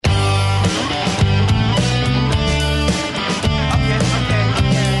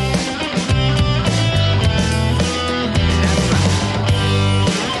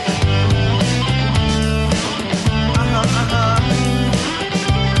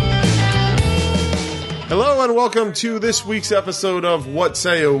Hello and welcome to this week's episode of What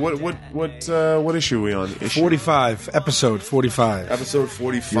Say You. What issue are we on? 45, episode 45. Episode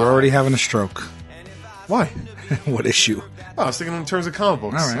 45. You're already having a stroke. Why? What issue? Oh, I was thinking in terms of comic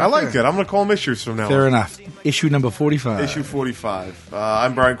books. All right, I like okay. it. I'm going to call them issues from now Fair on. enough. Issue number 45. Issue 45.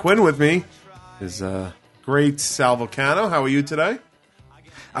 I'm Brian Quinn. With me is great Sal Volcano. How are you today?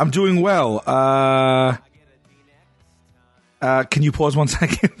 I'm doing well. Can you pause 1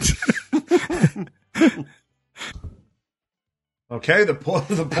 second? Okay, the pause.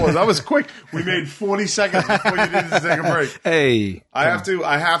 That was quick. We made 40 seconds before you needed to take a break. Hey. I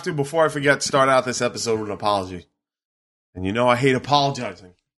have to, before I forget, start out this episode with an apology. And you know I hate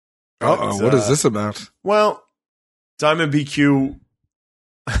apologizing. Uh-oh, what is this about? Well, Diamond BQ,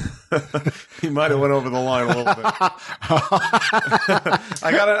 he might have went over the line a little bit.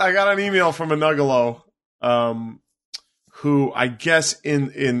 I got an email from a Nuggalo, who I guess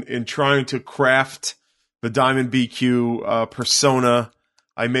in trying to craft the Diamond BQ persona,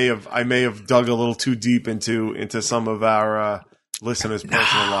 I may have dug a little too deep into some of our listeners'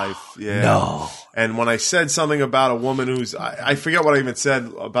 personal life. Yeah. No. And when I said something about a woman who's, I forget what I even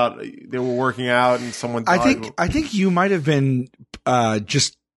said about they were working out and someone died. I think you might have been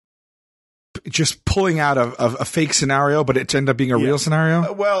just pulling out a fake scenario, but it ended up being a real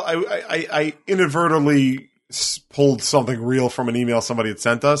scenario. Well, I inadvertently pulled something real from an email somebody had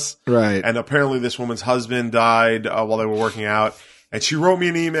sent us. Right. And apparently this woman's husband died while they were working out. And she wrote me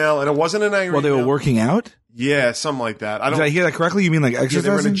an email, and it wasn't an angry While they were email. working out? Yeah, something like that. Did I hear that correctly? You mean like Yeah, they were in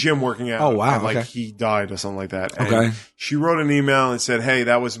a exercising? gym working out. Oh, wow, And like okay. he died or something like that. And Okay. she wrote an email and said, "Hey,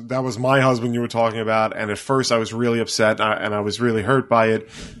 that was my husband you were talking about." And at first I was really upset and I was really hurt by it,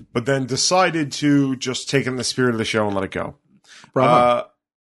 but then decided to just take it in the spirit of the show and let it go. Bravo.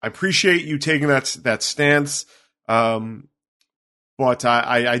 I appreciate you taking that stance. But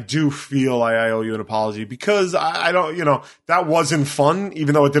I do feel I owe you an apology because I don't, that wasn't fun,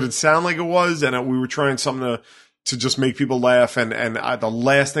 even though it didn't sound like it was. And we were trying something to just make people laugh. And the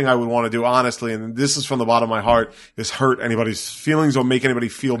last thing I would want to do, honestly, and this is from the bottom of my heart, is hurt anybody's feelings or make anybody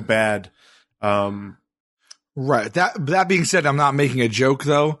feel bad. Right. That being said, I'm not making a joke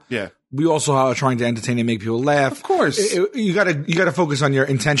though. Yeah. We also are trying to entertain and make people laugh. Of course. You gotta focus on your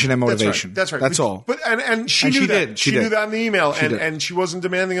intention and motivation. That's right. That's all. But and she knew that. She knew that in the email, and she wasn't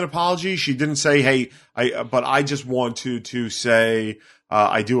demanding an apology. She didn't say, "Hey, but I just want to say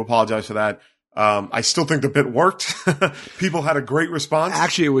I do apologize for that." I still think the bit worked. People had a great response.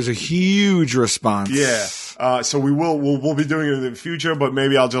 Actually, it was a huge response. Yeah. So we'll be doing it in the future, but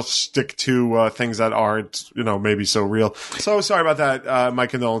maybe I'll just stick to things that aren't, maybe so real. So sorry about that. My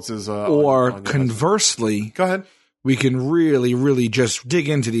condolences. Or on conversely, go ahead. we can really, really just dig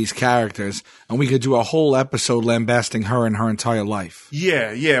into these characters, and we could do a whole episode lambasting her and her entire life.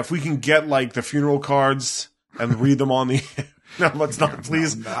 Yeah. If we can get like the funeral cards and read them on the. No, let's not,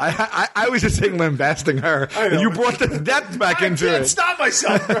 please. No. I was just saying lambasting her. And you brought the depth back into I can't it. stop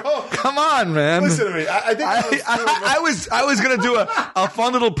myself, bro. Come on, man. Listen to me. I think I was gonna do a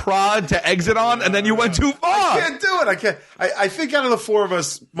fun little prod to exit on, and then you went too far. I can't do it. I can't. I think out of the four of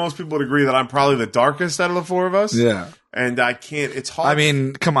us, most people would agree that I'm probably the darkest out of the four of us. Yeah. And I can't. It's hard. I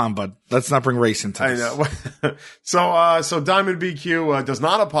mean, come on, bud. Let's not bring race into I this. know. So Diamond BQ does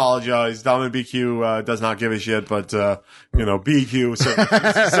not apologize. Diamond BQ does not give a shit, but BQ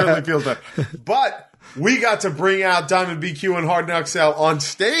certainly feels that. But we got to bring out Diamond BQ and Hard Knock Sal on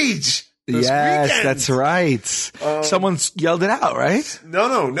stage this weekend. That's right. Someone yelled it out, right?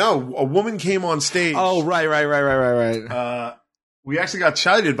 No. A woman came on stage. Oh, right. We actually got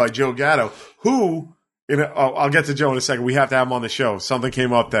chided by Joe Gatto, who. I'll get to Joe in a second. We have to have him on the show. Something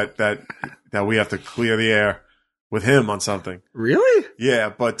came up that we have to clear the air with him on something. Really? Yeah,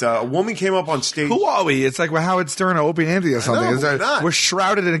 but a woman came up on stage. Who are we? It's like we're Howard Stern or Opie and Anthony or something. we're not. We're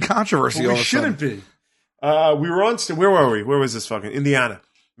shrouded in controversy. Well, we shouldn't be. We were on. Where were we? Where was this fucking Indiana?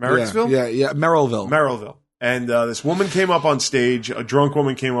 Merricksville? Yeah. Merrillville. And this woman came up on stage, a drunk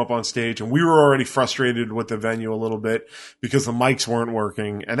woman came up on stage, and we were already frustrated with the venue a little bit because the mics weren't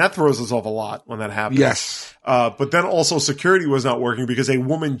working. And that throws us off a lot when that happens. Yes. But then also security was not working because a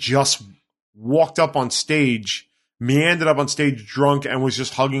woman just walked up on stage, meandered up on stage drunk, and was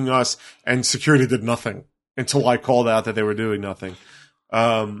just hugging us, and security did nothing until I called out that they were doing nothing.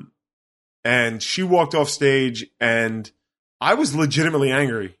 And she walked off stage, and I was legitimately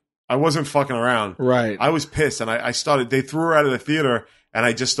angry. I wasn't fucking around. Right. I was pissed, and I started. They threw her out of the theater, And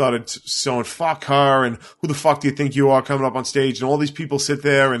I just started saying, fuck her, and who the fuck do you think you are coming up on stage? And all these people sit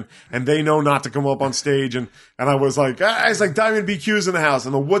there and they know not to come up on stage. And I was like, it's like Diamond BQ's in the house.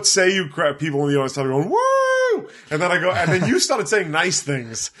 And the what say you crap people in the audience started going, woo! And then you started saying nice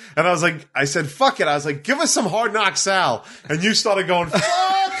things. And I said, fuck it. I was like, give us some Hard Knock Sal. And you started going, fuck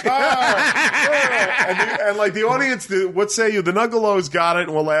her! and like the audience, what say you? The Nuggalos got it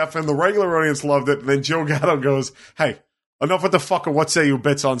and were laughing. The regular audience loved it. And then Joe Gatto goes, hey, enough with the fucking what say you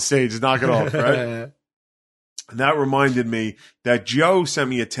bits on stage. Knock it off, right? And that reminded me that Joe sent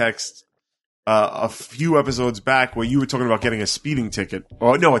me a text a few episodes back where you were talking about getting a speeding ticket.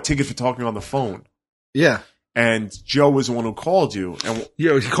 Or no, a ticket for talking on the phone. Yeah. And Joe was the one who called you. And yeah,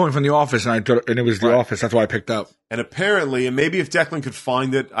 he was calling from the office, and it was the office. That's why I picked up. And apparently, and maybe if Declan could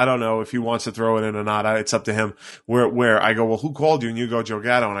find it, I don't know if he wants to throw it in or not. It's up to him. Where I go, well, who called you? And you go, Joe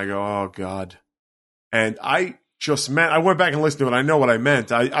Gatto. And I go, oh, God. And I went back and listened to it. I know what I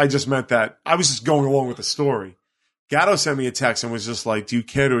meant. I just meant that I was just going along with the story. Gatto sent me a text and was just like, do you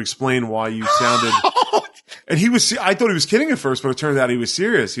care to explain why you sounded... And I thought he was kidding at first, but it turned out he was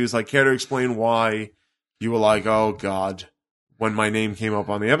serious. He was like, care to explain why you were like, oh, God, when my name came up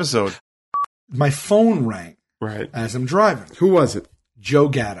on the episode. My phone rang. Right. As I'm driving. Who was it? Joe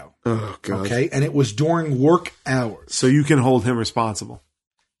Gatto. Oh, God. Okay. And it was during work hours. So you can hold him responsible.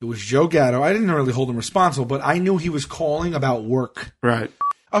 It was Joe Gatto. I didn't really hold him responsible, but I knew he was calling about work. Right.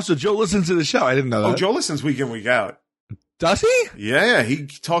 Oh, so Joe listens to the show. I didn't know that. Oh, Joe listens week in, week out. Does he? Yeah. He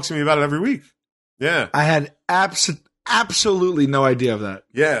talks to me about it every week. Yeah. I had absolutely no idea of that.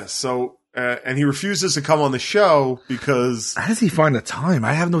 Yeah. So, and he refuses to come on the show because... How does he find the time?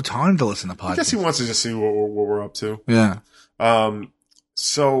 I have no time to listen to podcasts. I guess he wants to just see what we're up to. Yeah.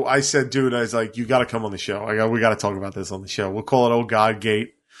 So I said, dude, I was like, you got to come on the show. We got to talk about this on the show. We'll call it Oh God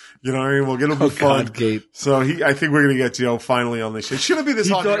Gate. You know what I mean? It'll be fun. God Gate. So I think we're going to get Joe finally on the show. Shouldn't be this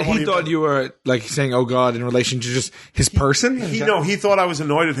hard. He thought you were like saying "Oh God" in relation to just his person. He thought I was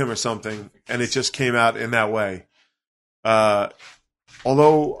annoyed at him or something, and it just came out in that way.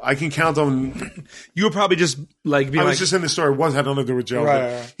 Although I can count on, you were probably just like being I was just in the story. It had nothing to do with Joe.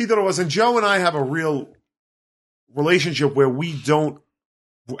 Right. He thought it was, and Joe and I have a real relationship where we don't.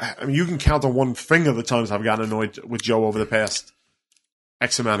 I mean, you can count on one finger the times I've gotten annoyed with Joe over the past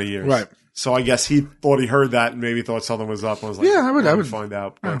X amount of years. Right. So I guess he thought he heard that and maybe thought something was up. I was like, yeah, I would find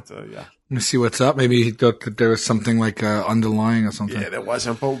out. But, yeah. Let me see what's up. Maybe he thought that there was something like underlying or something. Yeah, there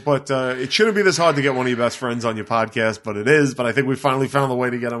wasn't. But it shouldn't be this hard to get one of your best friends on your podcast, but it is. But I think we finally found the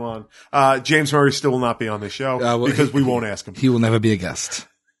way to get him on. James Murray still will not be on this show because we won't ask him. He will never be a guest.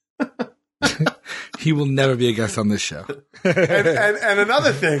 He will never be a guest on this show. and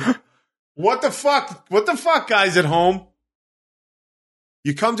another thing, what the fuck, guys at home?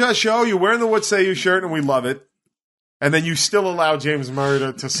 You come to our show, you're wearing the What Say You shirt, and we love it. And then you still allow James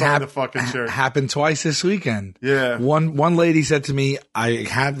Murray to sign the fucking shirt. Happened twice this weekend. Yeah. One lady said to me, I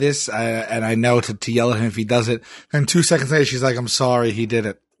have this, and I know to yell at him if he does it. And 2 seconds later, she's like, I'm sorry, he did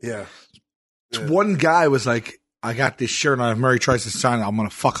it. Yeah. One guy was like, I got this shirt, and if Murray tries to sign it, I'm going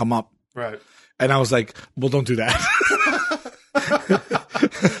to fuck him up. Right. And I was like, well, don't do that.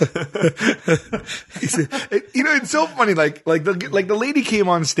 It's so funny. Like the lady came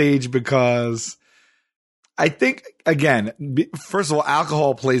on stage because I think, again, first of all,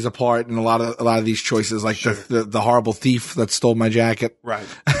 alcohol plays a part in a lot of these choices, like sure. the horrible thief that stole my jacket. Right.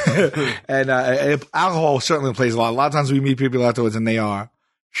 And alcohol certainly plays a lot. A lot of times we meet people afterwards and they are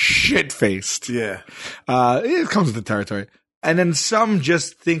shit-faced. Yeah. It comes with the territory. And then some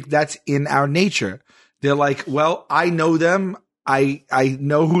just think that's in our nature. They're like, well, I know them. I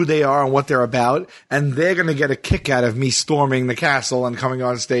know who they are and what they're about, and they're going to get a kick out of me storming the castle and coming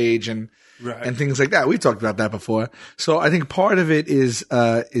on stage and things like that. We talked about that before. So I think part of it is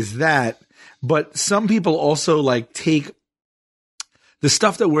that, but some people also like take the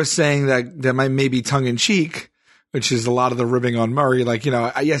stuff that we're saying that might maybe tongue in cheek, which is a lot of the ribbing on Murray. Like,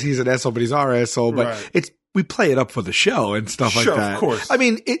 yes, he's an asshole, but he's our asshole, but we play it up for the show and stuff like that. Of course. I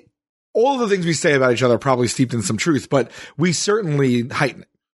mean, all of the things we say about each other are probably steeped in some truth, but we certainly heighten it.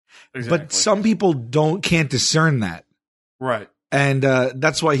 Exactly. But some people can't discern that. Right. And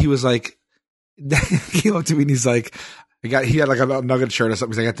that's why he was like, he came up to me and he's like, he had like a nugget shirt or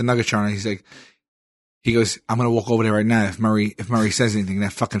something. He's like, I got the nugget shirt on. He's like, he goes, I'm going to walk over there right now. If Murray says anything,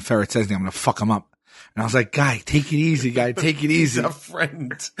 that fucking ferret says anything, I'm going to fuck him up. And I was like, guy, take it easy, guy. Take it easy. He's a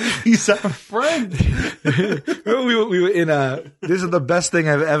friend. He's a friend. we were in this is the best thing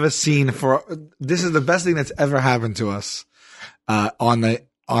I've ever seen this is the best thing that's ever happened to us, on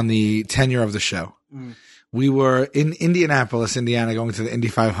the tenure of the show. Mm. We were in Indianapolis, Indiana, going to the Indy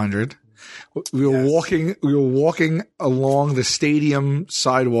 500. We were walking along the stadium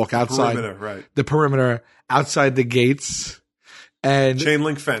sidewalk outside the perimeter outside the gates, and chain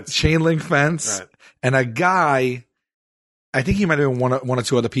link fence, right. And a guy, I think he might have been one or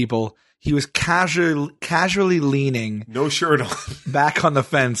two other people. He was casually leaning, no shirt on, back on the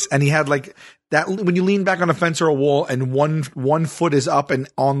fence, and he had like that when you lean back on a fence or a wall, and one foot is up and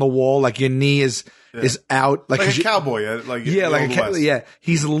on the wall, like your knee is out, like a cowboy,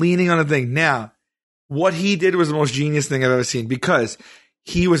 He's leaning on a thing. Now, what he did was the most genius thing I've ever seen, because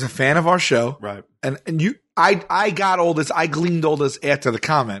he was a fan of our show, right? And I got all this, I gleaned all this after the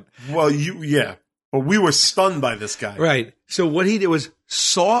comment. Well, but we were stunned by this guy, right? So what he did was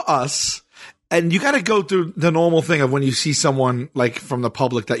saw us. And you got to go through the normal thing of when you see someone like from the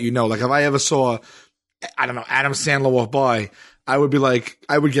public that you know. Like if I ever saw, I don't know, Adam Sandler walk by, I would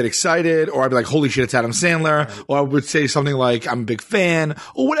get excited, or I'd be like, holy shit, it's Adam Sandler. Right. Or I would say something like, I'm a big fan,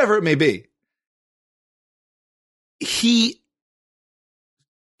 or whatever it may be. He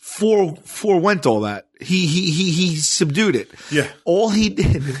forewent all that. He subdued it. Yeah. All he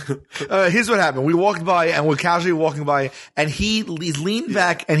did, here's what happened. We walked by and we're casually walking by, and he leaned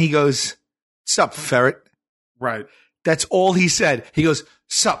back and he goes, "Sup, ferret?" Right. That's all he said. He goes,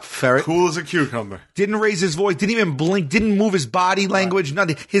 "Sup, ferret?" Cool as a cucumber. Didn't raise his voice. Didn't even blink. Didn't move his body language.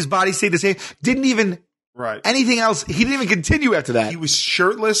 Nothing. His body stayed the same. Didn't even anything else. He didn't even continue after that. He was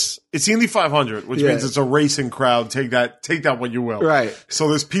shirtless. It's Indy 500, which means it's a racing crowd. Take that what you will. Right. So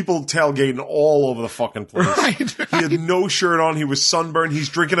there's people tailgating all over the fucking place. Right. He had no shirt on. He was sunburned. He's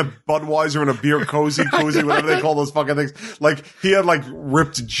drinking a Budweiser and a beer koozie, whatever they call those fucking things. Like he had like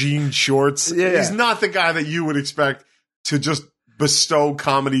ripped jean shorts. Yeah. He's not the guy that you would expect to just bestow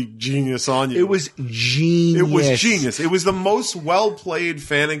comedy genius on you. It was genius. It was the most well played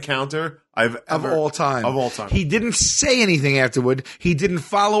fan encounter I've ever of all time. He didn't say anything afterward. He didn't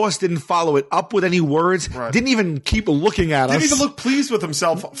follow us. Didn't follow it up with any words. Right. Didn't even keep looking at us. Didn't even look pleased with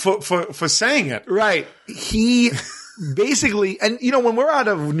himself for saying it. Right. He basically, and you know, when we're out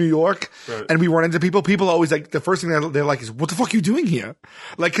of New York and we run into people always like, the first thing they're like is, "What the fuck are you doing here?"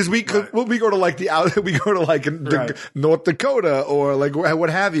 Like, cause we go to like North Dakota or like what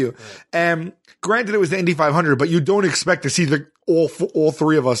have you. And granted, it was the Indy 500, but you don't expect to see all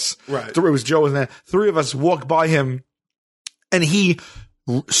three of us. Right. It was Joe and three of us walk by him, and he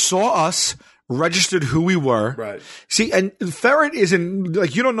saw us, registered who we were. Right. See, and ferret isn't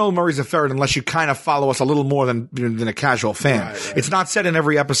like, you don't know Murray's a ferret unless you kind of follow us a little more than a casual fan. Right. It's not said in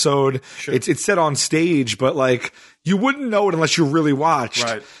every episode. Sure. It's said on stage, but like you wouldn't know it unless you really watched.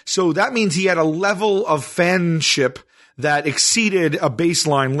 Right. So that means he had a level of fanship that exceeded a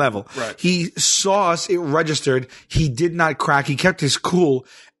baseline level. Right. He saw us, it registered. He did not crack. He kept his cool,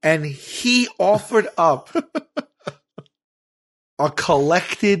 and he offered up a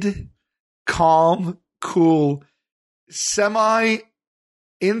collected, calm, cool, semi-insult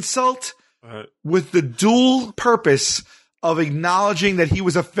with the dual purpose of acknowledging that he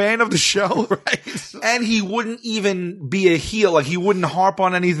was a fan of the show. Right. And he wouldn't even be a heel. Like, he wouldn't harp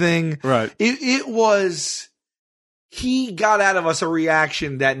on anything. Right. It was... He got out of us a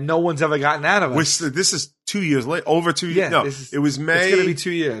reaction that no one's ever gotten out of us. This is 2 years late, over 2 years. Yeah, no, it was May. It's going to be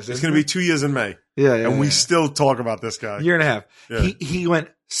 2 years. It's going to be 2 years in May. Yeah, and we still talk about this guy. Year and a half. Yeah. He went,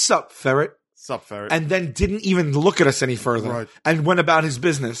 "Sup, ferret?" Sup, ferret. And then didn't even look at us any further and went about his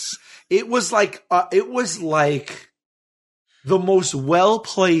business. It was like the most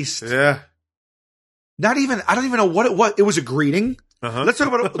well-placed. Yeah. I don't even know what it was. It was a greeting. Uh-huh. Let's talk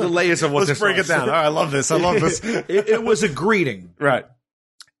about the layers of what Let's break it down. All right, I love this. It was a greeting. Right.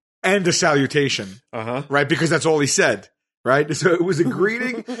 And a salutation. Uh-huh. Right? Because that's all he said. Right? So it was a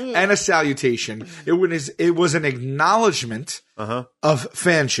greeting and a salutation. It was an acknowledgement of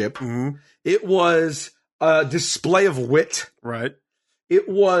fanship. Mm-hmm. It was a display of wit. Right. It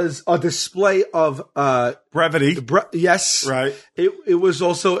was a display of brevity. Yes. Right. It was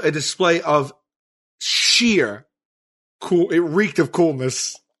also a display of sheer cool. It reeked of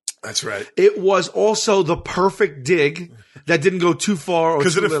coolness. That's right. It was also the perfect dig that didn't go too far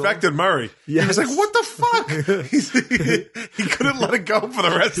because it affected Murray. Yes. He was like, "What the fuck?" he couldn't let it go for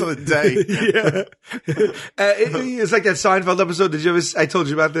the rest of the day. It's like that Seinfeld episode. Did you ever? I told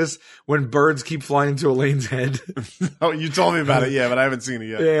you about this when birds keep flying into Elaine's head. Oh, you told me about it. Yeah, but I haven't seen it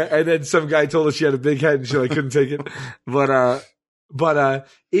yet. Yeah, and then some guy told her she had a big head and she like couldn't take it. But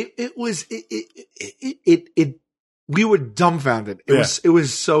we were dumbfounded. It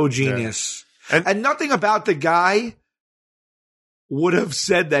was so genius. Yeah. And nothing about the guy would have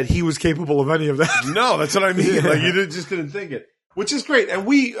said that he was capable of any of that. No, that's what I mean. Like, you just didn't think it. Which is great. And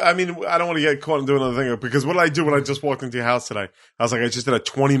I don't want to get caught in doing another thing because what did I do when I just walked into your house today? I was like, I just did a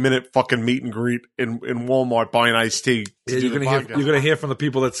 20-minute fucking meet and greet in Walmart buying iced tea. Yeah, you're gonna hear from the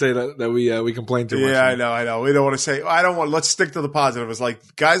people that say that we complain too much. Yeah, I know. We don't want to say. Let's stick to the positive. It's like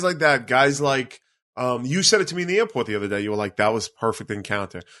guys like that. Guys like you said it to me in the airport the other day. You were like, that was a perfect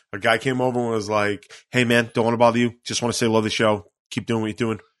encounter. A guy came over and was like, "Hey man, don't want to bother you. Just want to say love the show. Keep doing what you're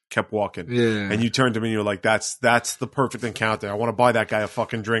doing." Kept walking. Yeah. And you turned to me and you're like, that's the perfect encounter. I want to buy that guy a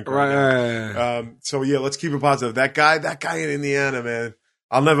fucking drink. Right. So yeah, let's keep it positive. That guy in Indiana, man,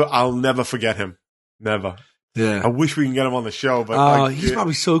 I'll never forget him. Never. Yeah. I wish we can get him on the show, but he's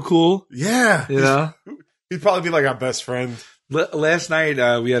probably so cool. Yeah. Yeah. He'd probably be like our best friend. Last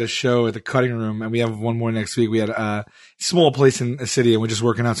night, we had a show at the Cutting Room and we have one more next week. We had a small place in the city and we're just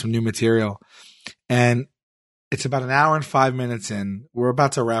working out some new material. And it's about an hour and 5 minutes in. We're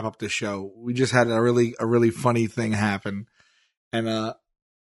about to wrap up the show. We just had a really funny thing happen. And a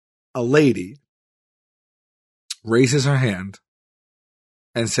lady raises her hand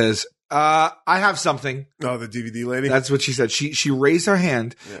and says, I have something. Oh, the DVD lady? That's what she said. She raised her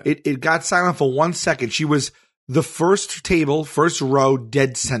hand. Yeah. It got silent for 1 second. She was the first table, first row,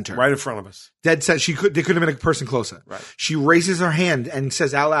 dead center. Right in front of us. Dead center. There couldn't have been a person closer. Right. She raises her hand and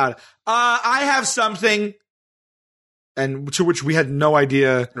says out loud, I have something. And to which we had no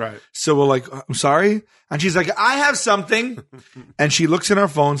idea. Right. So we're like, I'm sorry. And she's like, I have something. And she looks in her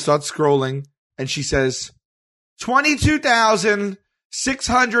phone, starts scrolling, and she says,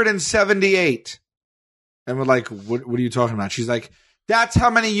 22,678. And we're like, what are you talking about? She's like, that's how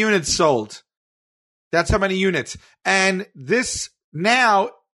many units sold. That's how many units. And this now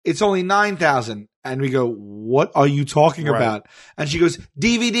it's only 9,000. And we go, what are you talking about? And she goes,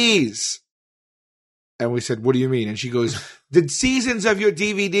 DVDs. And we said, what do you mean? And she goes, the seasons of your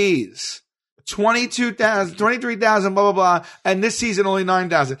DVDs, 22,000, 23,000, blah, blah, blah. And this season only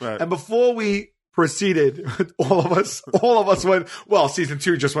 9,000. Right. And before we proceeded, all of us went, well, season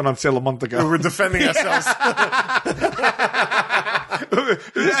 2 just went on sale a month ago. We were defending ourselves.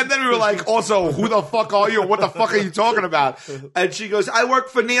 And then we were like, also, who the fuck are you? What the fuck are you talking about? And she goes, I work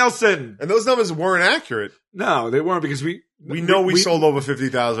for Nielsen. And those numbers weren't accurate. No, they weren't because we sold over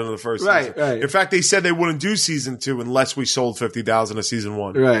 50,000 in the first season. Right. In fact, they said they wouldn't do season 2 unless we sold 50,000 of season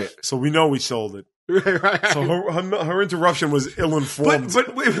 1. Right. So we know we sold it. Right. So her interruption was ill-informed.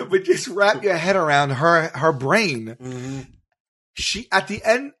 But just wrap your head around her brain. Mm-hmm. She, at the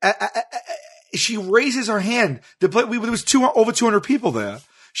end, she raises her hand. There was over 200 people there.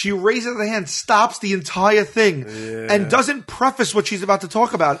 She raises her hand, stops the entire thing, and doesn't preface what she's about to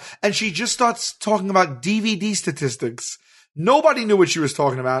talk about. And she just starts talking about DVD statistics. Nobody knew what she was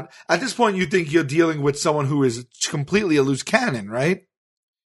talking about. At this point, you think you're dealing with someone who is completely a loose cannon, right?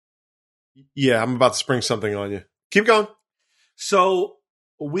 Yeah, I'm about to spring something on you. Keep going. So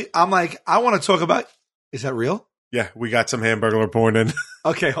I'm like, I want to talk about, is that real? Yeah, we got some hamburger porn in.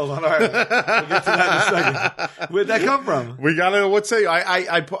 Okay, hold on. All right. We'll get to that in a second. Where'd that come from? We got to,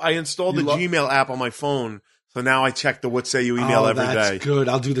 I installed the Gmail app on my phone. So now I check the what say you email every day. That's good.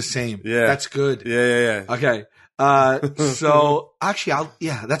 I'll do the same. Yeah. That's good. Yeah. Okay. So actually I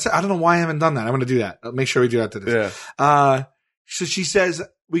don't know why I haven't done that. I'm going to do that. I'll make sure we do that today. Yeah. So she says,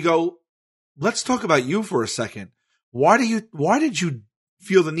 we go, let's talk about you for a second. Why did you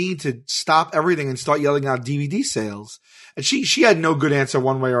feel the need to stop everything and start yelling out DVD sales? And she had no good answer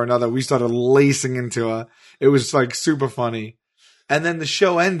one way or another. We started lacing into her. It was like super funny. And then the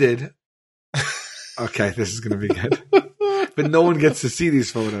show ended. Okay, this is going to be good. But no one gets to see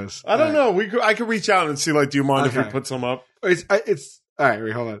these photos. I don't know. I could reach out and see, like, do you mind if we put some up? It's all right,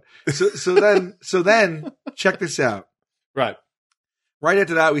 wait, hold on. So then check this out. Right. Right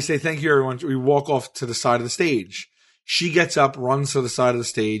after that, we say, thank you, everyone. We walk off to the side of the stage. She gets up, runs to the side of the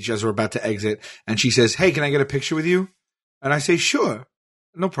stage as we're about to exit, and she says, hey, can I get a picture with you? And I say, sure.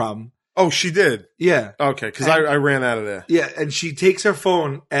 No problem. Oh, she did? Yeah. Okay, because I ran out of there. Yeah, and she takes her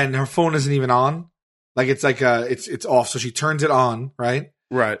phone, and her phone isn't even on. Like, it's like, it's off, so she turns it on, right?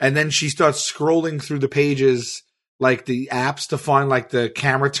 Right. And then she starts scrolling through the pages, like the apps to find, like, the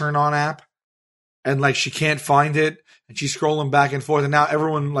camera turn on app. And, like, she can't find it, and she's scrolling back and forth, and now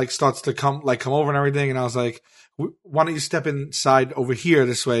everyone, like, starts to come over and everything, and I was like, why don't you step inside over here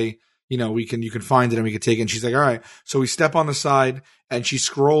this way? You know, you can find it and we can take it. And she's like, all right. So we step on the side and she's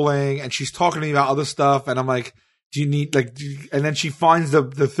scrolling and she's talking to me about other stuff. And I'm like, do you need and then she finds the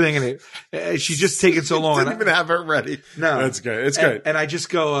thing and she's just taking so long. Didn't even have it ready. No, that's good. It's good. And I just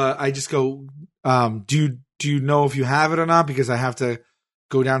go, do you know if you have it or not? Because I have to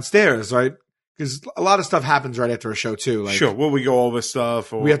go downstairs, right? because a lot of stuff happens right after a show too. Like, sure. Well, we go over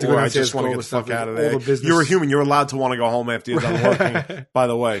stuff, or we have to go or I downstairs, just want go to get over the fuck stuff, out of all there. the business. You're a human. You're allowed to want to go home after you're done working. By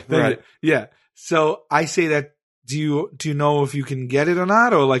the way, right? Yeah. So I say that. Do you know if you can get it or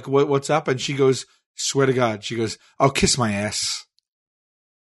not, or like what's up? And she goes, swear to God, she goes, "Oh, kiss my ass."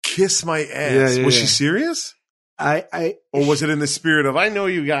 Kiss my ass. Was she serious? Or was it in the spirit of I know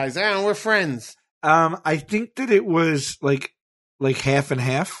you guys? We're friends. I think that it was like half and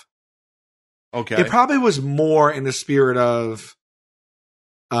half. Okay. It probably was more in the spirit of,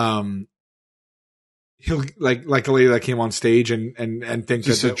 he'll like a lady that came on stage and think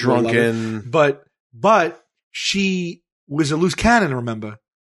just that a drunken, but she was a loose cannon. Remember,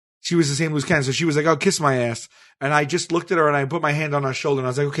 she was the same loose cannon. So she was like, "Oh, kiss my ass," and I just looked at her and I put my hand on her shoulder and I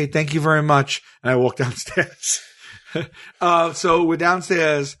was like, "Okay, thank you very much," and I walked downstairs. So we're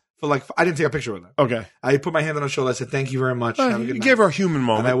downstairs. I didn't take a picture with her. Okay. I put my hand on her shoulder. I said, "Thank you very much." Have a good you night. gave her a human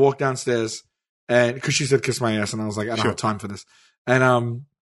moment. And I walked downstairs, and because she said, "Kiss my ass," and I was like, "I don't have time for this." And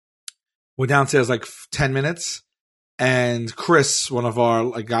we're downstairs like 10 minutes, and Chris, one of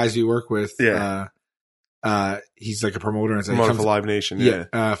our guys we work with, he's like a promoter and promoter for Live Nation,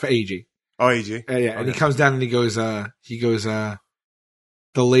 for AG. Oh, AG, and he comes down and he goes,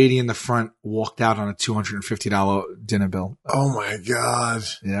 the lady in the front walked out on a $250 dinner bill. Oh my God.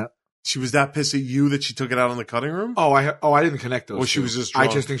 Yeah. She was that pissed at you that she took it out in the cutting room? I didn't connect those. Well, she was just drunk.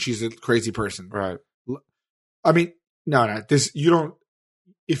 I just think she's a crazy person. Right. I mean, no,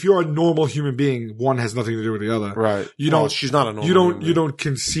 if you're a normal human being, one has nothing to do with the other. Right. She's not a normal human being. You don't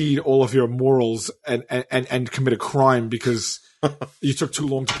concede all of your morals and commit a crime because you took too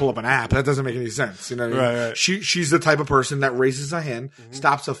long to pull up an app. That doesn't make any sense. You know what I mean? Right. She's the type of person that raises her hand,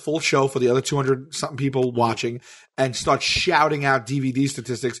 stops a full show for the other 200 something people watching, and starts shouting out DVD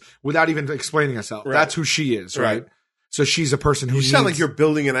statistics without even explaining herself. Right. That's who she is, right? So she's a person who sound like you're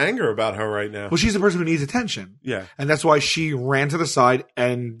building an anger about her right now. Well, she's a person who needs attention. Yeah. And that's why she ran to the side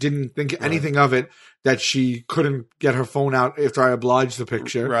and didn't think anything of it, that she couldn't get her phone out after I obliged the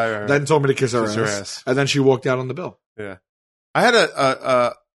picture. Right. Then told me to kiss her ass. And then she walked out on the bill. Yeah. I had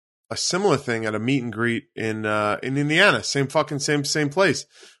a similar thing at a meet and greet in Indiana. Same place,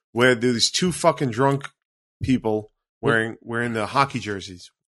 where there these two fucking drunk people wearing the hockey jerseys.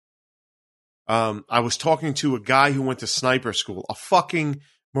 I was talking to a guy who went to sniper school, a fucking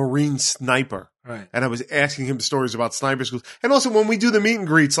Marine sniper. Right. And I was asking him stories about sniper schools. And also when we do the meet and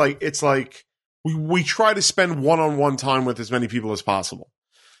greets, it's like we try to spend one-on-one time with as many people as possible.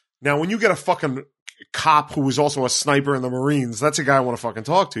 Now, when you get a fucking cop who is also a sniper in the Marines, that's a guy I want to fucking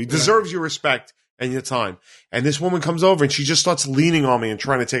talk to. He deserves your respect and your time. And this woman comes over and she just starts leaning on me and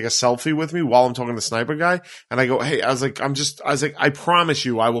trying to take a selfie with me while I'm talking to the sniper guy. And I go, hey, I promise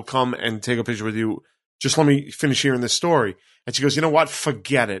you I will come and take a picture with you. Just let me finish hearing this story. And she goes, you know what?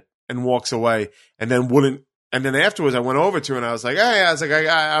 Forget it. And walks away. And then afterwards I went over to her and I was like, hey,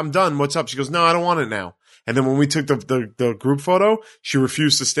 I'm done. What's up? She goes, no, I don't want it now. And then when we took the group photo, she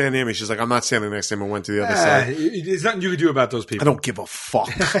refused to stand near me. She's like, I'm not standing next to him, and went to the other side. There's nothing you can do about those people. I don't give a fuck.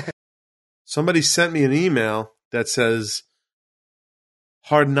 Somebody sent me an email that says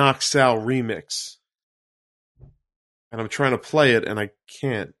Hard Knock Sal remix. And I'm trying to play it, and I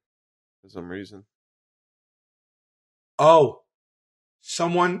can't for some reason. Oh.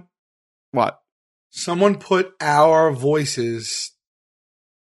 Someone. What? Someone put our voices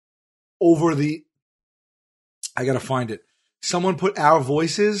over the. I gotta find it. Someone put our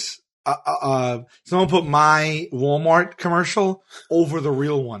voices. Someone put my Walmart commercial over the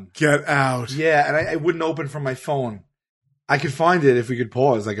real one. Get out. Yeah, and I wouldn't open from my phone. I could find it if we could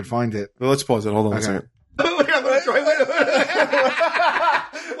pause. I could find it. Well, let's pause it. Hold on a second. I'm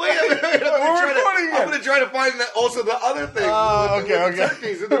going to try to find that also the other thing. Okay.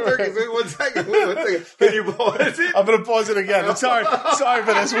 The turkeys. One second. Can you pause it? I'm going to pause it again. Sorry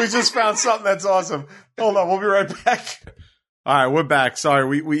for this. We just found something that's awesome. Hold on. We'll be right back. All right. We're back.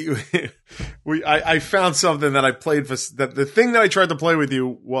 Sorry. I found something that I played for that. The thing that I tried to play with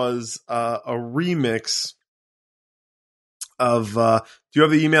you was a remix of, do you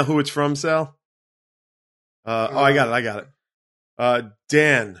have the email who it's from, Sal? I got it.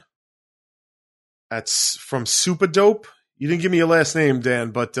 Dan. That's from Super Dope. You didn't give me your last name,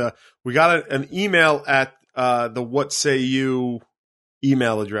 Dan, but we got an email at the What Say You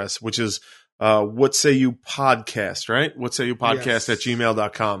email address, which is What Say You podcast, right? What Say You podcast at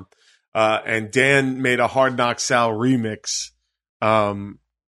gmail.com. And Dan made a Hard Knock Sal remix.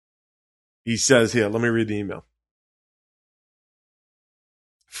 He says here, let me read the email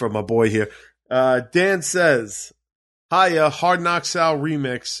from my boy here. Dan says, hi, Hard Knock Sal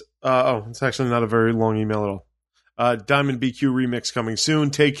remix. It's actually not a very long email at all. Diamond BQ remix coming soon.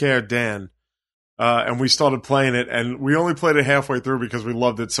 Take care, Dan. and we started playing it, and we only played it halfway through because we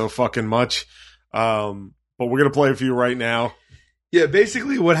loved it so fucking much. But we're gonna play it for you right now. Yeah,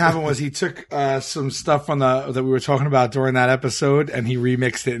 basically what happened was he took some stuff from that we were talking about during that episode, and he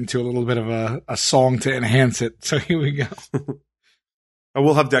remixed it into a little bit of a song to enhance it. So here we go. And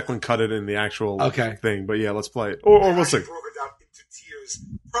we'll have Declan cut it in the actual thing. But yeah, let's play it. Or we'll sing. I broke it down into tears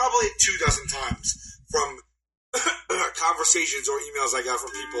probably 24 times from conversations or emails I got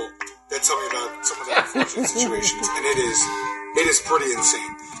from people that tell me about some of the unfortunate situations, and it is pretty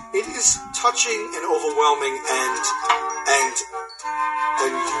insane. It is touching and overwhelming and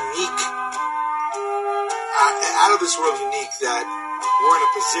unique, out of this world unique, that we're in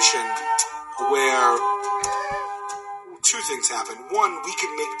a position where two things happen. One, we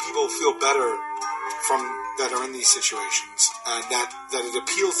can make people feel better that are in these situations, that it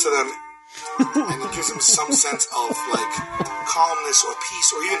appeals to them and it gives them some sense of like calmness or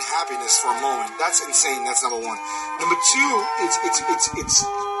peace or even happiness for a moment. That's insane. That's number one. Number two, it's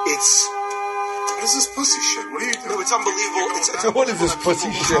what is this pussy shit? What are you doing? No, it's unbelievable. What is this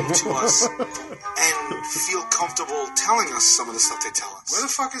pussy shit? Come to us and feel comfortable telling us some of the stuff they tell us. Where the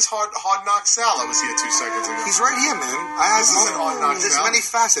fuck is Hard Knock Sal? I was here 2 seconds ago. He's right here, man. There's many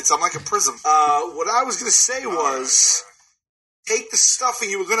facets. I'm like a prism. What I was gonna say was, take the stuffing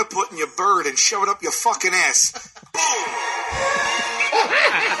you were gonna put in your bird and shove it up your fucking ass. Boom.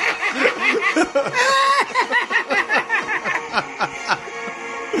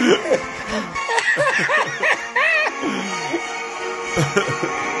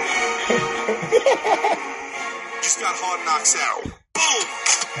 Just got Hard Knocks out. Boom!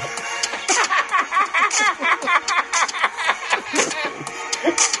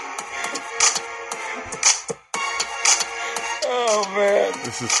 Oh, man.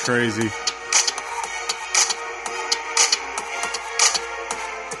 This is crazy.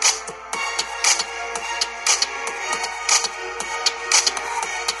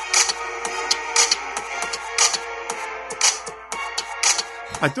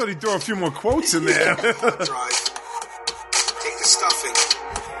 I thought he'd throw a few more quotes in there. Drive. Take the stuffing.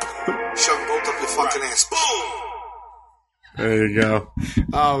 Shove them both up your fucking ass. Boom! There you go.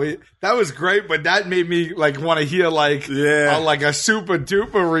 Oh, that was great, but that made me like want to hear like a super duper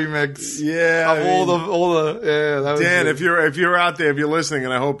remix. Yeah, of all the That was Dan, good. if you're out there, if you're listening,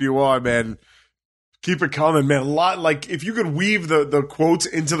 and I hope you are, man. Keep it coming, man. A lot, like, if you could weave the quotes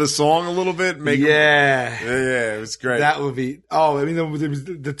into the song a little bit, make yeah, it was great. That would be. Oh, I mean,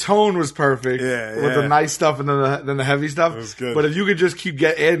 the tone was perfect. With the nice stuff and then the heavy stuff. It was good. But if you could just keep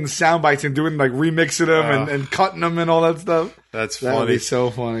adding sound bites and doing like remixing them and cutting them and all that stuff, that's funny. That would be so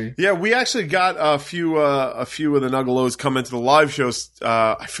funny. Yeah, we actually got a few of the Nuggalos come into the live shows.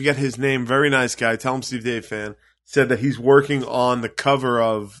 I forget his name. Very nice guy. Tell him Steve Dave fan. Said that he's working on the cover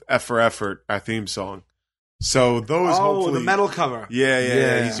of F for Effort, our theme song. So those hopefully... the metal cover.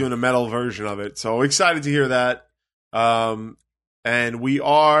 Yeah. He's doing a metal version of it. So excited to hear that. And we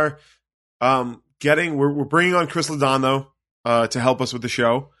are we're bringing on Chris Ladon, to help us with the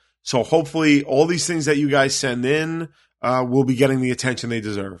show. So hopefully all these things that you guys send in will be getting the attention they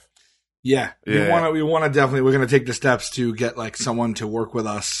deserve. Yeah. We want to definitely, we're going to take the steps to get like someone to work with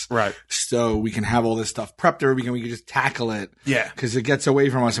us. Right. So we can have all this stuff prepped or we can just tackle it. Yeah. Cause it gets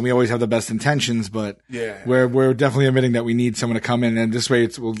away from us and we always have the best intentions, but yeah, we're definitely admitting that we need someone to come in and this way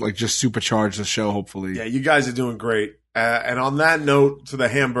will like just supercharge the show, hopefully. Yeah. You guys are doing great. And on that note, to the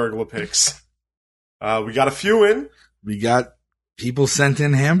hamburger picks, we got a few in. We got people sent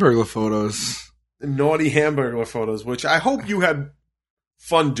in hamburger photos. Naughty hamburger photos, which I hope you had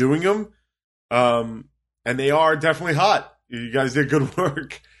fun doing them. And they are definitely hot. You guys did good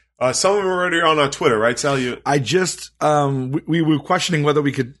work. Some of them are already on our Twitter, right, Sal? I just, we were questioning whether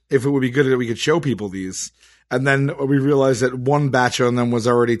if it would be good that we could show people these. And then we realized that one batch of them was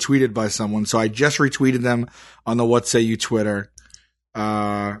already tweeted by someone. So I just retweeted them on the What Say You Twitter.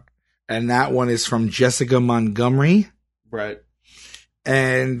 And that one is from Jessica Montgomery. Right.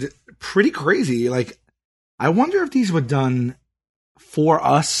 And pretty crazy. Like, I wonder if these were done for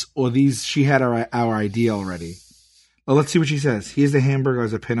us or she had our idea already. Well, let's see what she says. Here's the hamburger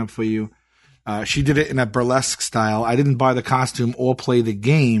as a pinup for you. She did it in a burlesque style. I didn't buy the costume or play the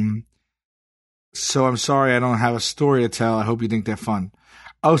game. So I'm sorry I don't have a story to tell. I hope you think they're fun.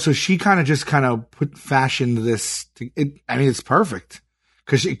 Oh, so she kind of fashioned this. It's perfect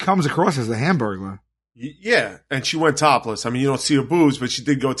because it comes across as the Hamburglar. Yeah, and she went topless. I mean, you don't see her boobs, but she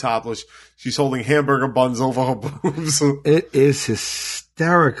did go topless. She's holding hamburger buns over her boobs. It is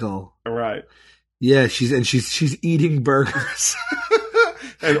hysterical. Right. Yeah, she's eating burgers.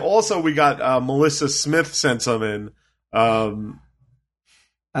 And also we got Melissa Smith sent some in.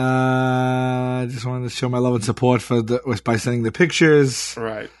 I just wanted to show my love and support by sending the pictures.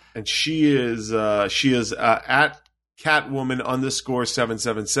 Right. And she is at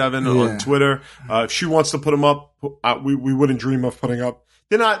Catwoman_777 on Twitter. If she wants to put them up, we wouldn't dream of putting up.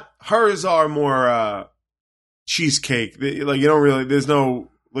 They're not, hers are more, cheesecake. Like, you don't really, there's no,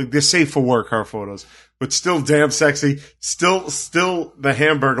 like, they're safe for work, her photos, but still damn sexy. Still the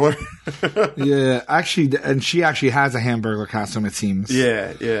Hamburglar. Yeah. Actually, and she actually has a Hamburglar costume, it seems.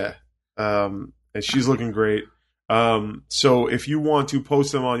 Yeah. And she's looking great. So if you want to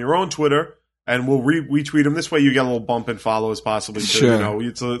post them on your own Twitter, and we'll retweet them. This way you get a little bump in followers possibly. Too, sure. You know,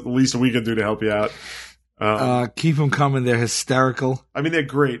 it's the least we can do to help you out. Keep them coming. They're hysterical. I mean, they're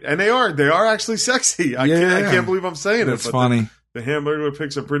great. And they are actually sexy. I can't believe I'm saying That's it. But funny. The Hamburglar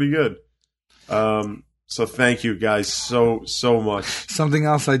pics are pretty good. So thank you guys so much. Something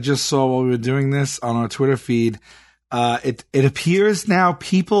else I just saw while we were doing this on our Twitter feed. It appears now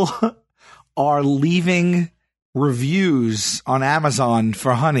people are leaving reviews on Amazon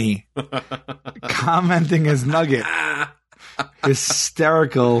for honey, commenting as Nugget.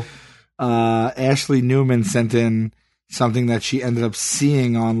 Hysterical. Ashley Newman sent in something that she ended up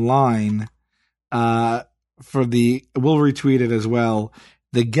seeing online. We'll retweet it as well.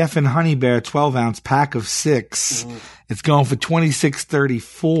 The Geffen Honey Bear 12-ounce pack of 6. It's going for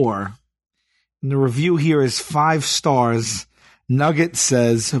 $26.34. And the review here is 5 stars. Nugget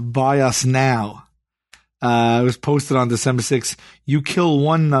says, "Buy us now." It was posted on December 6th. You kill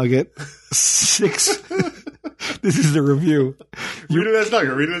 1 nugget, 6. This is the review. Read it as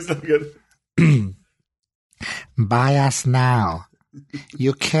Nugget. Buy us now.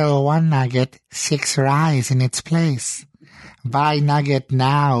 You kill 1 nugget, 6 rise in its place. Buy Nugget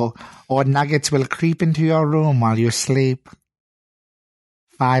now, or nuggets will creep into your room while you sleep.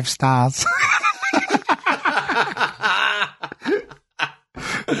 5 stars.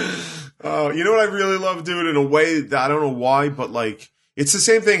 Oh, you know what I really love, dude? In a way that I don't know why, but like it's the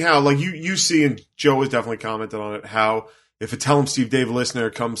same thing. How like you see, and Joe has definitely commented on it. How if a Tell 'em Steve Dave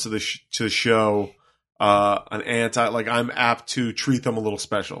listener comes to the show, I'm apt to treat them a little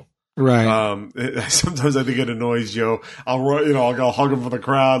special. Right. Sometimes I think it annoys Joe. I'll go hug him for the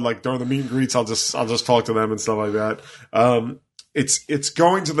crowd. Like during the meet and greets, I'll just talk to them and stuff like that. It's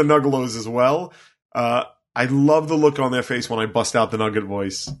going to the Nuggelos as well. I love the look on their face when I bust out the Nugget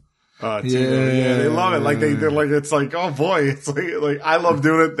voice. Yeah, they love it. Like they're like, it's like, oh boy, it's like I love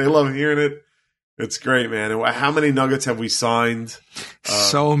doing it. They love hearing it. It's great, man. And how many Nuggets have we signed?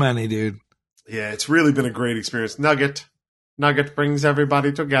 So many, dude. Yeah, it's really been a great experience. Nugget brings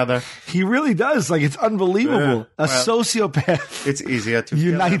everybody together. He really does. Like, it's unbelievable. Yeah, a sociopath. It's easier to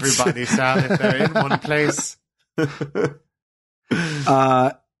kill everybody, Sal, if they're in one place.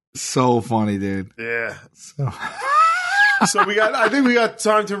 So funny, dude. Yeah. So I think we got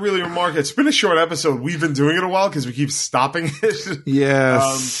time to really remark it. It's been a short episode. We've been doing it a while because we keep stopping it.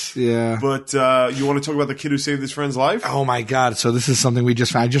 Yes. Yeah. But you want to talk about the kid who saved his friend's life? Oh my God. So this is something I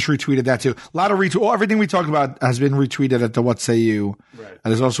just retweeted that too. A lot of retweet. Everything we talk about has been retweeted at the What Say You. Right.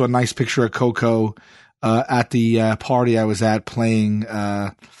 There's also a nice picture of Coco at the party I was at playing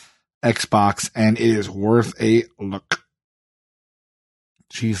Xbox, and it is worth a look.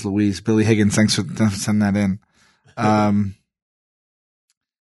 Jeez Louise. Billy Higgins, thanks for sending that in.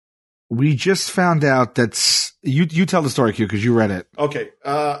 We just found out that you tell the story, Q, because you read it. Okay.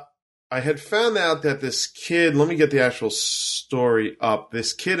 I had found out that this kid, let me get the actual story up.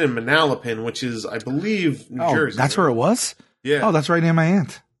 This kid in Manalapan, which is, I believe, New Jersey. That's where it was? Yeah. Oh, that's right near my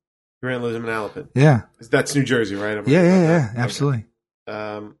aunt. Your aunt lives in Manalapan. Yeah. That's New Jersey, right? Yeah. Absolutely.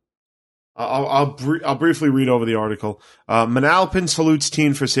 I'll briefly read over the article. Manalapan salutes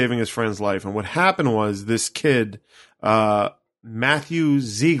teen for saving his friend's life. And what happened was this kid, Matthew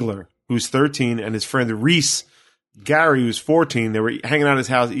Ziegler, who's 13, and his friend Reese Gary, who's 14, they were hanging out at his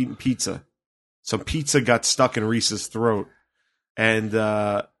house eating pizza. Some pizza got stuck in Reese's throat. And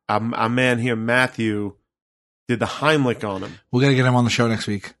our man here, Matthew, did the Heimlich on him. We got to get him on the show next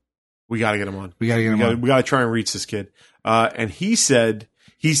week. We got to get him on. We got to get him on. We got to try and reach this kid. And he said...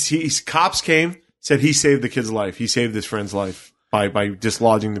 cops came, said he saved the kid's life. He saved his friend's life by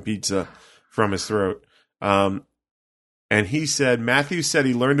dislodging the pizza from his throat. And he said, Matthew said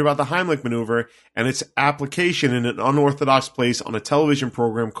he learned about the Heimlich maneuver and its application in an unorthodox place on a television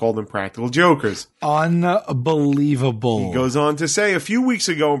program called Impractical Jokers. Unbelievable. He goes on to say, a few weeks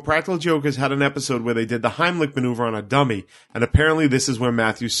ago, Impractical Jokers had an episode where they did the Heimlich maneuver on a dummy. And apparently this is where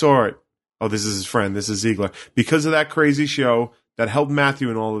Matthew saw it. Oh, this is his friend. This is Ziegler. Because of that crazy show that helped Matthew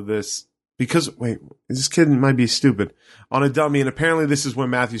in all of this, Because, wait, this kid might be stupid. On a dummy, and apparently this is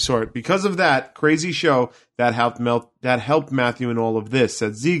when Matthew saw it. Because of that crazy show that helped Matthew in all of this,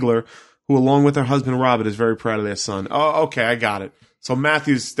 said Ziegler, who along with her husband Robert is very proud of their son. Oh, okay, I got it. So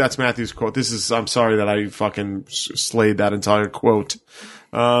that's Matthew's quote. I'm sorry that I fucking slayed that entire quote.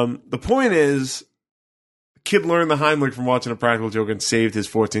 The point is, the kid learned the Heimlich from watching Impractical Joke and saved his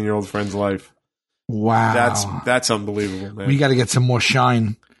 14-year-old friend's life. Wow. That's unbelievable, man. We got to get some more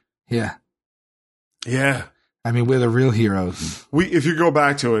shine. Yeah. Yeah. I mean, we're the real heroes. If you go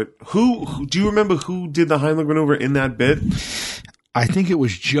back to it, who do you remember who did the Heimlich maneuver in that bit? I think it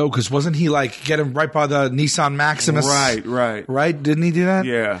was Joe, because wasn't he like getting right by the Nissan Maximus? Right. Right? Didn't he do that?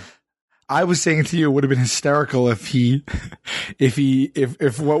 Yeah. I was saying to you, it would have been hysterical if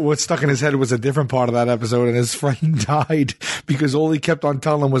what stuck in his head was a different part of that episode, and his friend died because all he kept on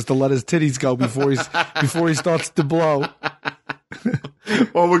telling him was to let his titties go before he starts to blow.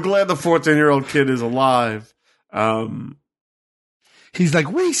 Well, we're glad the 14-year-old kid is alive. He's like,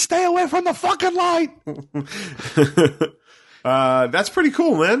 "We stay away from the fucking light." That's pretty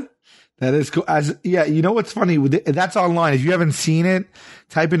cool, man. That is cool. You know what's funny? That's online. If you haven't seen it,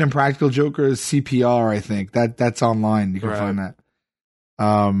 type in Impractical Jokers CPR. I think that's online. You can find that.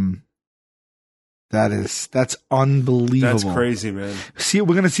 That's unbelievable. That's crazy, man.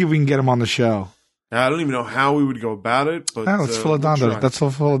 We're gonna see if we can get him on the show. I don't even know how we would go about it, but it's full of Donda. That's full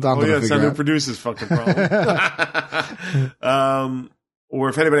of Donda. Oh yeah, it's our new producer's fucking problem. Or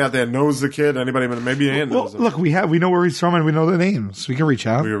if anybody out there knows the kid, maybe Ann knows him. Look, we know where he's from and we know the names. We can reach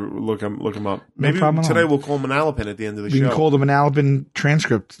out. We look him up. Maybe today we'll call him an Alapin at the end of the show. We can call them an Alapin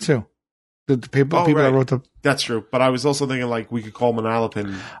transcript too. The people that wrote the. That's true. But I was also thinking like we could call him an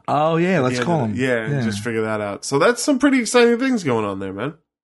Alapin. Oh yeah, let's call him. Yeah, and just figure that out. So that's some pretty exciting things going on there, man.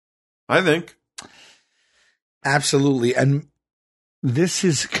 I think. Absolutely. And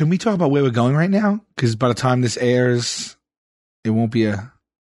can we talk about where we're going right now? Because by the time this airs, it won't be a.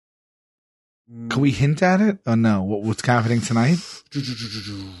 Can we hint at it or no? What's happening tonight?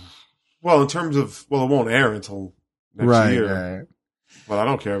 Well, in terms of, it won't air until next year. Right. But I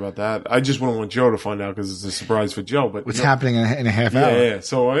don't care about that. I just wouldn't want Joe to find out because it's a surprise for Joe. But what's happening in a half hour? Yeah.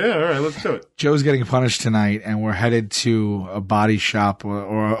 So all right, let's do it. Joe's getting punished tonight, and we're headed to a body shop or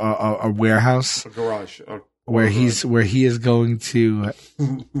a warehouse, a garage, where he is going to.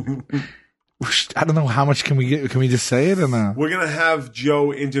 I don't know how much can we get. Can we just say it or no? We're gonna have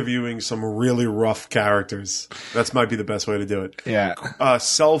Joe interviewing some really rough characters. That might be the best way to do it. Yeah.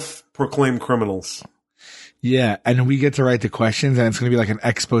 Self-proclaimed criminals. Yeah, and we get to write the questions, and it's going to be like an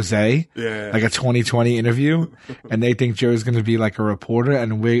expose, like a 2020 interview, and they think Joe's going to be like a reporter,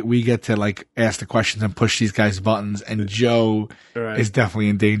 and we get to like ask the questions and push these guys' buttons, and Joe is definitely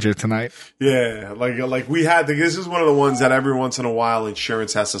in danger tonight. Yeah, like we had to. This is one of the ones that every once in a while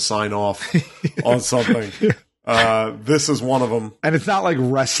insurance has to sign off on something. This is one of them. And it's not like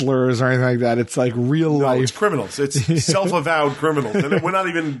wrestlers or anything like that. It's like real life. It's criminals. It's self-avowed criminals. And we're not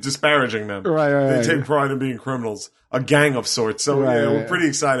even disparaging them. They take pride in being criminals. A gang of sorts. So we're pretty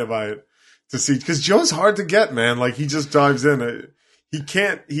excited by it to see. Because Joe's hard to get, man. Like, he just dives in. He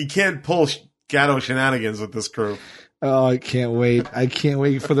can't pull Gatto shenanigans with this crew. Oh, I can't wait. I can't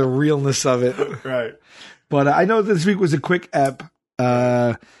wait for the realness of it. Right. But I know this week was a quick ep.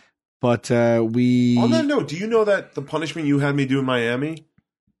 But we. On that note, do you know that the punishment you had me do in Miami,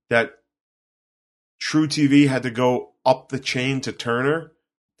 that True TV had to go up the chain to Turner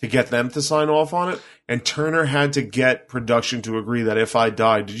to get them to sign off on it, and Turner had to get production to agree that if I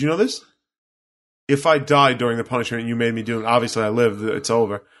died, did you know this? If I died during the punishment you made me do, obviously I lived, it's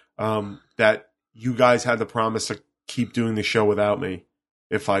over. That you guys had to promise to keep doing the show without me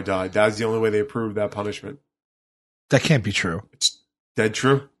if I died. That's the only way they approved that punishment. That can't be true. It's dead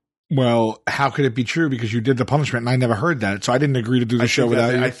true. Well, how could it be true? Because you did the punishment, and I never heard that, so I didn't agree to do the show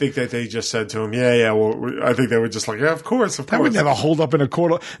without you. I think that they just said to him, "Yeah." Well, I think they were just like, "Yeah, of course." That would never hold up in a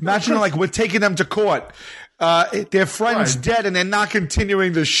court. Imagine like we're taking them to court. Their friend's dead, and they're not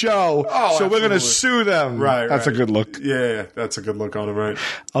continuing the show, so we're going to sue them. Right. That's a good look. Yeah, that's a good look on him, right?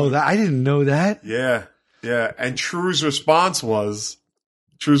 Oh, I didn't know that. Yeah. And True's response was,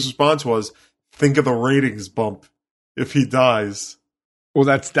 think of the ratings bump if he dies. Well,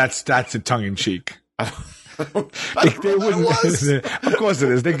 that's a tongue in cheek. They wouldn't. Of course it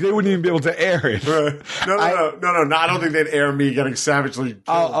is. They wouldn't even be able to air it. Right. No. I don't think they'd air me getting savagely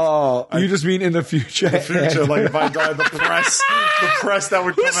killed. You just mean in the future? In the future, like if I died, the press that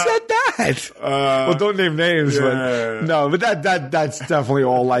would come out. Who said that? Well, don't name names, but no. But that's definitely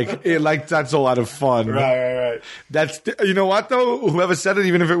all that's all out of fun. Right. That's, you know what though? Whoever said it,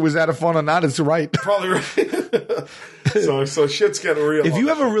 even if it was out of fun or not, it's right. Probably right. So shit's getting real. If you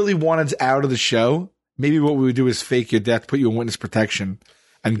ever really wanted out of the show, maybe what we would do is fake your death, put you in witness protection,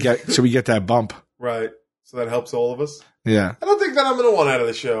 and so we get that bump. Right. So that helps all of us. Yeah. I don't think that I'm going to want out of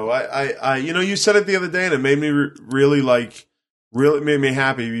the show. I you said it the other day and it made me really made me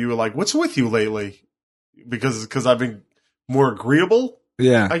happy. You were like, what's with you lately? Because I've been more agreeable.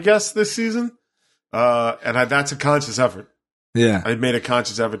 Yeah. I guess this season. That's a conscious effort. Yeah. I made a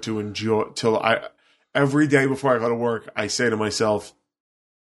conscious effort to enjoy every day before I go to work, I say to myself,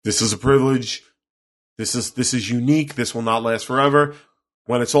 this is a privilege. This is unique. This will not last forever.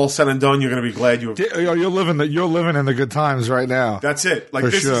 When it's all said and done, you're going to be glad you're living in the good times right now. That's it. Like,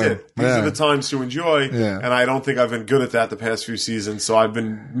 For this sure. is it. These are the times to enjoy. Yeah. And I don't think I've been good at that the past few seasons. So I've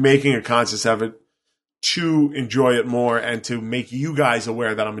been making a conscious effort to enjoy it more and to make you guys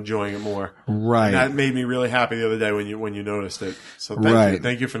aware that I'm enjoying it more. Right. And that made me really happy the other day when you noticed it. So thank you.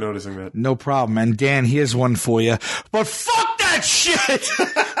 Thank you for noticing that. No problem. And Dan, here's one for you. But fuck that shit!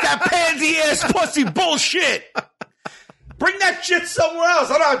 That pansy ass pussy bullshit! Bring that shit somewhere else.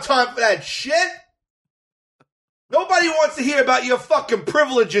 I don't have time for that shit. Nobody wants to hear about your fucking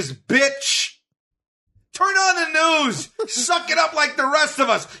privileges, bitch. Turn on the news. Suck it up like the rest of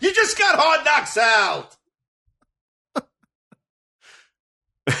us. You just got Hard Knocks out.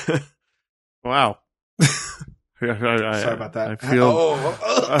 Wow. Sorry about that. I feel.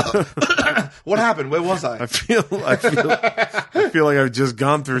 What happened? Where was I? I feel like I've just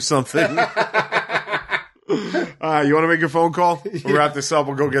gone through something. You want to make a phone call? We'll wrap this up.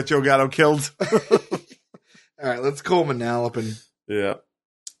 We'll go get Joe Gatto killed. All right, let's call Manalapan. Yeah.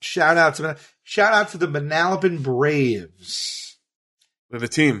 Shout out to the Manalapan Braves. They're the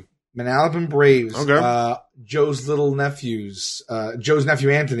team. Manalapan Braves. Okay. Joe's little nephews. Joe's nephew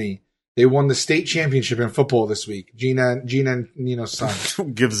Anthony. They won the state championship in football this week. Gina and Nino's son.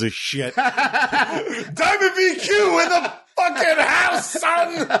 Who gives a shit? Diamond BQ in the fucking house,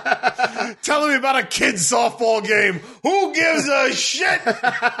 son! Telling me about a kid's softball game. Who gives a shit?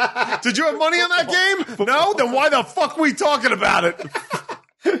 Did you have money on that game? No? Then why the fuck we talking about it?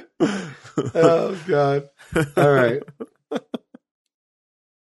 Oh, God. All right.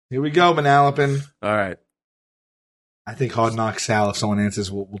 Here we go, Manalapan. All right. I think Hard Knocks Sal, if someone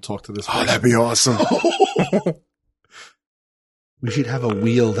answers, we'll talk to this person. Oh, that'd be awesome. We should have a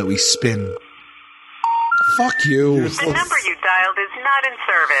wheel that we spin. Fuck you. The number you dialed is not in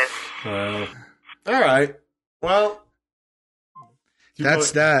service. All right. Well,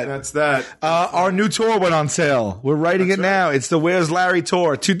 That's that. That's that. Our new tour went on sale. We're writing it now. It's the Where's Larry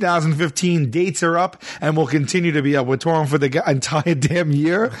Tour 2015. Dates are up and will continue to be up. We're touring for the entire damn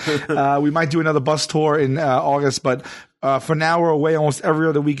year. We might do another bus tour in August, but for now we're away almost every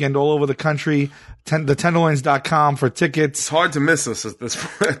other weekend all over the country. Thetenderloins.com for tickets. It's hard to miss us at this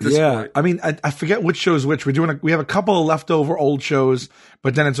point. I mean, I forget which show's which. We have a couple of leftover old shows,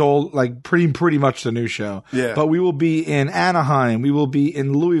 but then it's all like pretty much the new show. Yeah. But we will be in Anaheim. We will be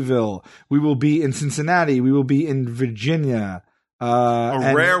in Louisville. We will be in Cincinnati. We will be in Virginia.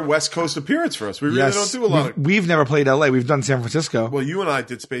 A rare West Coast appearance for us. We really don't do a lot. We've never played LA. We've done San Francisco. Well, you and I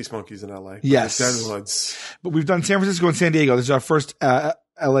did Space Monkeys in LA. Yes. But we've done San Francisco and San Diego. This is our first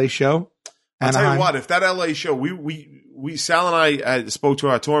LA show. I'll tell you what, if that LA show, we Sal and I spoke to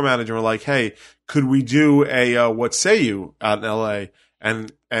our tour manager and were like, hey, could we do a What Say You out in LA?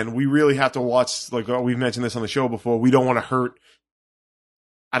 And we really have to watch, like we've mentioned this on the show before, we don't want to hurt,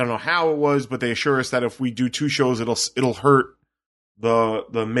 I don't know how it was, but they assure us that if we do two shows, it'll hurt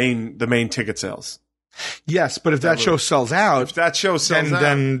the main ticket sales. Yes, but if that show sells out,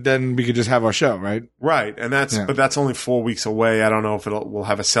 then we could just have our show, right? Right, and but that's only 4 weeks away. I don't know if we'll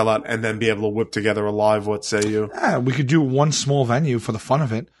have a sellout and then be able to whip together a live What Say You. Yeah, we could do one small venue for the fun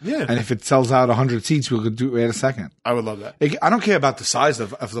of it. Yeah, and if it sells out 100 seats, we could do it a second. I would love that. I don't care about the size of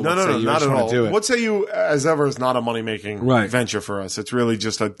the What Say You. Not at all. Do it. What Say You, as ever, is not a money making venture for us. It's really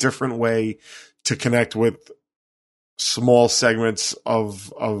just a different way to connect with small segments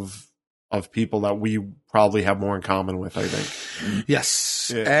of people that we probably have more in common with, I think.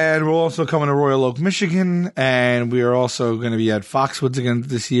 Yes. Yeah. And we're also coming to Royal Oak, Michigan, and we are also going to be at Foxwoods again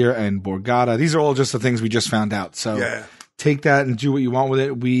this year and Borgata. These are all just the things we just found out. So take that and do what you want with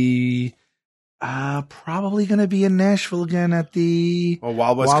it. We probably going to be in Nashville again at the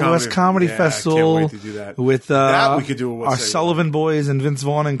Wild West Comedy Festival. I can't wait to do that. With that we could do our Sullivan boys and Vince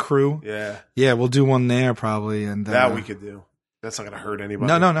Vaughn and crew. Yeah. Yeah, we'll do one there probably. And that we could do. That's not going to hurt anybody.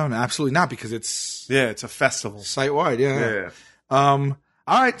 No, absolutely not, because it's it's a festival, site-wide. Yeah. All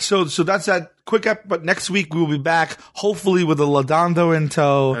right, so that's that quick up. But next week we will be back, hopefully with a Ladondo in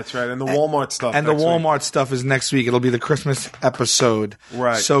tow. That's right, and the Walmart stuff. And the Walmart stuff is next week. It'll be the Christmas episode.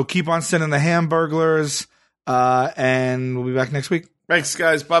 Right. So keep on sending the hamburglers. And we'll be back next week. Thanks,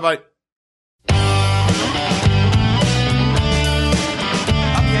 guys. Bye-bye.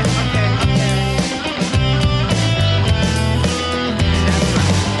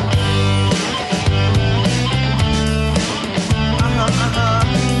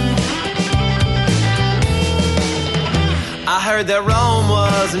 I heard that Rome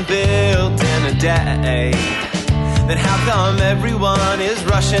wasn't built in a day. Then how come everyone is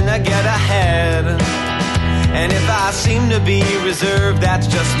rushing to get ahead? And if I seem to be reserved, that's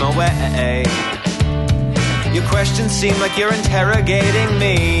just my way. Your questions seem like you're interrogating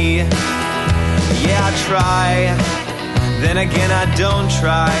me. Yeah, I try. Then again, I don't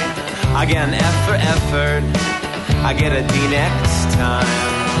try. I get an F for effort. I get a D next time.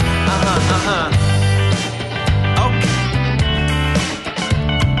 Okay.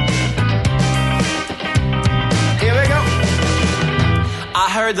 Here we go. I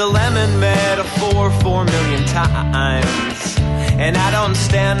heard the lemon metaphor 4 million times. And I don't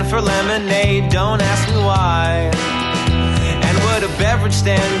stand for lemonade, don't ask me why. And would a beverage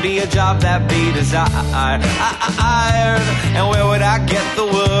stand be a job that be desired? And where would I get the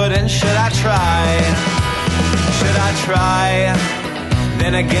wood, and should I try? Should I try?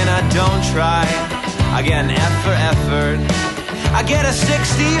 Then again, I don't try. I get an F for effort. I get a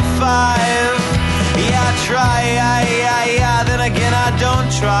 65. Yeah, I try, yeah. Then again, I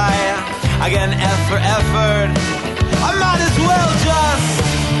don't try. I get an F for effort. I might as well just.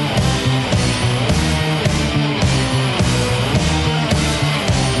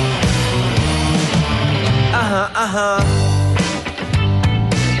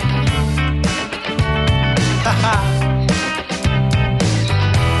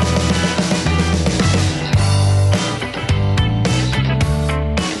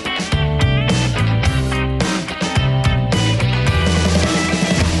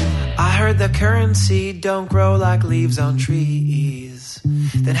 The currency don't grow like leaves on trees.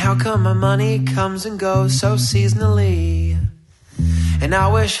 Then how come my money comes and goes so seasonally? And I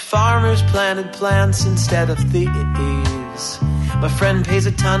wish farmers planted plants instead of thieves. My friend pays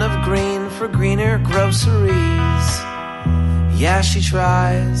a ton of green for greener groceries. Yeah, she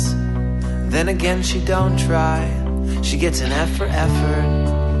tries. Then again, she don't try. She gets an F for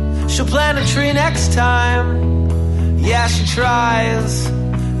effort. She'll plant a tree next time. Yeah, she tries.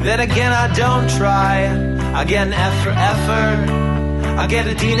 Then again, I don't try. I get an F for effort. I get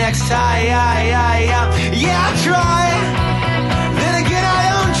a D next time. Yeah, I try. Then again, I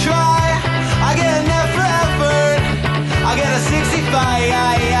don't try. I get an F for effort. I get a 65.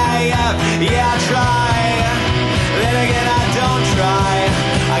 Yeah, I try.